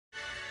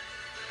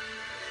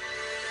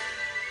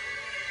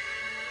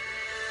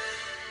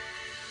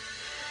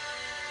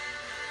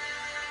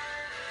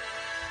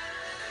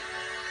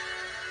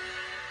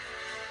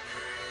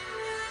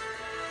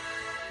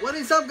What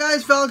is up,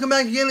 guys? Welcome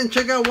back again and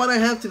check out what I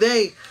have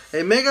today.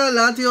 A Mega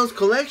Latios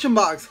Collection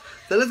box.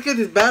 So let's get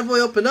this bad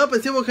boy opened up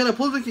and see what kind of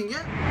pulls we can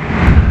get.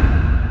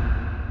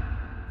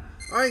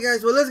 Alright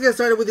guys, well let's get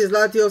started with this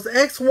Latios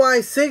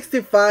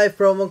XY65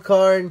 promo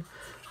card.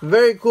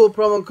 Very cool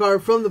promo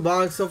card from the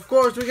box. Of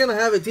course, we're gonna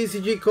have a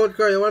TCG code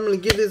card and I'm gonna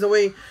give this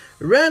away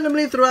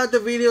randomly throughout the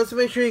video, so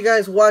make sure you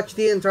guys watch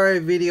the entire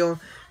video.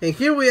 And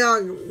here we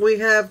are, we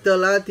have the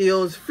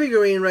Latios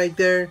figurine right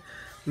there.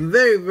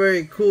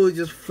 Very cool,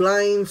 just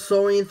flying,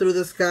 soaring through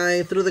the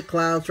sky, through the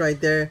clouds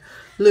right there.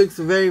 Looks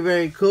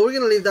very cool. We're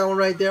gonna leave that one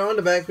right there on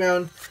the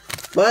background.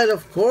 But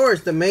of course,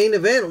 the main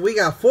event, we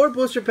got 4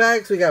 booster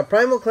packs, we got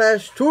Primal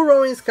Clash, 2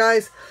 Roaring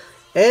Skies,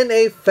 and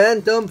a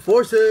Phantom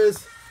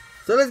Forces.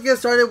 So let's get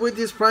started with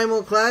this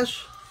Primal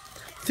Clash.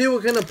 See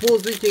what kind of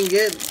pulls we can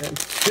get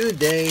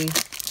today.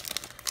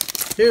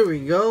 Here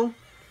we go.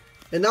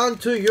 And on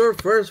to your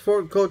first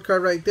code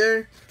card right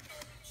there.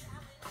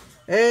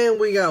 And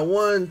we got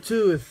 1,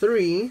 2,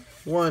 3,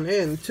 1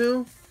 and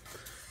 2.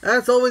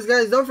 As always,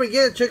 guys, don't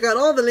forget, check out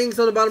all the links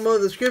on the bottom of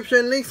the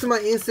description. Links to my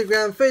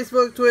Instagram,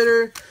 Facebook,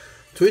 Twitter,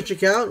 Twitch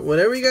account.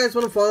 Whatever you guys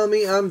want to follow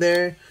me, I'm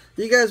there.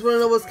 You guys want to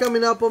know what's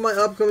coming up on my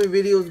upcoming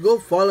videos, go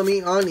follow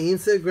me on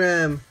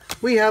Instagram.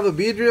 We have a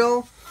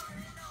Beedrill.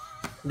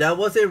 That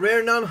was a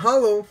rare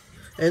non-holo.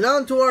 And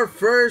on to our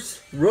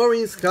first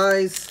Roaring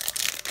Skies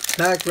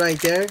pack right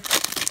there.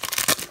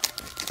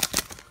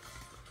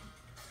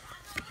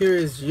 Here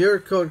is your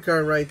code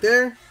card right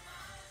there.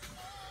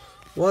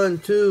 1,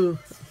 2,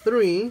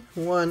 3,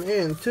 1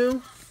 and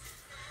 2.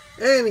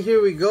 And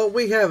here we go.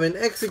 We have an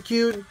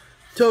Execute,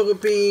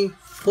 Togepi,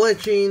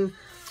 Fletching,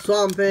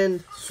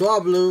 Swampert,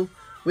 Swablu.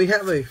 We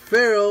have a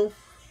Pharaoh,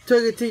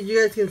 Togetic.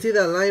 You guys can see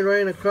that line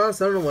running across.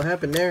 I don't know what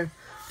happened there.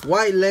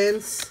 White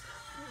Lens.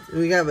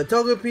 We have a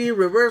Togepi,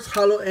 Reverse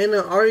Holo, and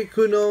an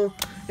Articuno.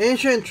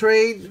 Ancient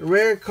Trade,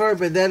 rare card,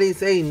 but that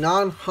is a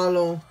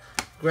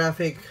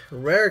non-holographic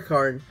rare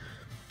card.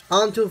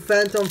 Onto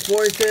Phantom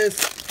Forces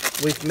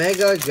with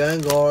Mega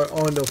Gengar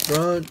on the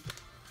front.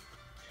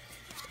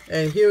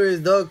 And here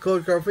is the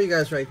code card for you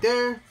guys right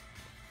there.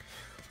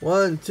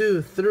 1,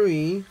 2,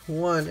 3,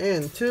 1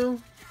 and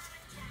 2.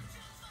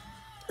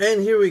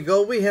 And here we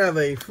go. We have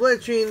a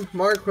Fletching,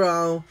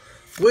 Markrow,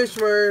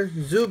 Whismur,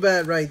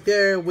 Zubat right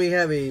there. We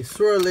have a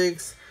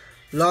Swirlix,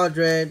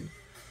 Lodred.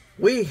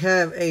 We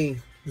have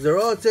a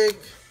Zoroark,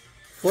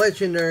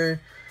 Fletchinder.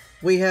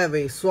 We have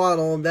a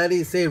Swaddle. That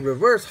is a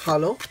reverse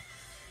holo.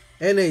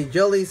 And a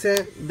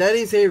Jellicent. That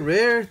is a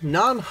rare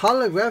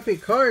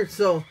non-holographic card.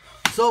 So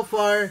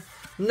far,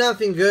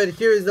 nothing good.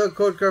 Here is the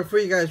code card for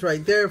you guys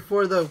right there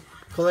for the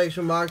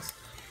collection box.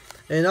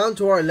 And on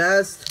to our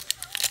last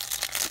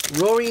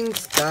Roaring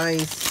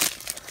Skies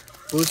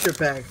booster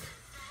pack.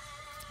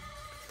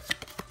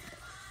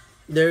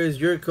 There is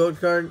your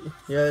code card.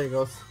 Yeah, there it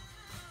goes.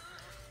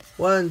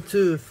 1,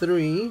 2,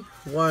 3,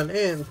 1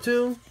 and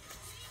 2.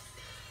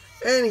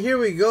 And here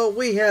we go.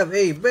 We have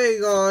a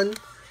Bagon,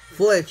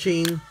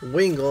 Fletching,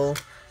 Wingull,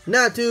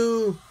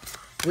 Natu.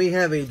 We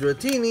have a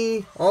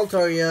Dratini,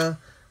 Altaria.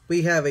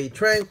 We have a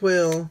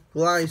Tranquil,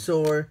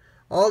 Glysaur,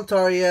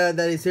 Altaria.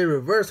 That is a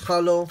reverse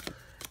holo.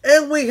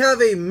 And we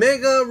have a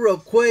Mega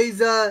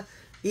Rayquaza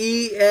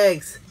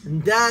EX.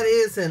 That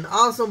is an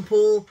awesome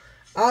pull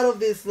out of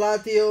this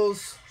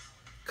Latios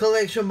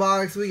collection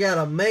box. We got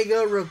a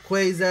Mega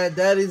Rayquaza.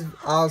 That is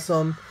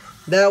awesome.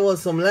 That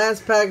was some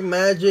last pack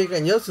magic.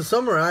 And just to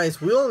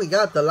summarize, we only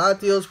got the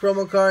Latios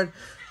promo card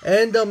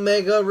and the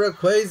Mega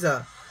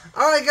Rayquaza.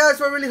 Alright guys,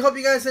 so I really hope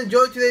you guys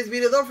enjoyed today's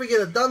video. Don't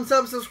forget to thumbs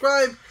up,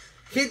 subscribe,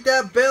 hit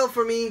that bell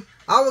for me.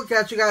 I will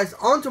catch you guys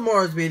on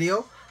tomorrow's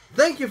video.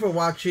 Thank you for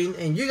watching,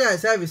 and you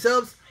guys have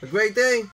yourselves a great day.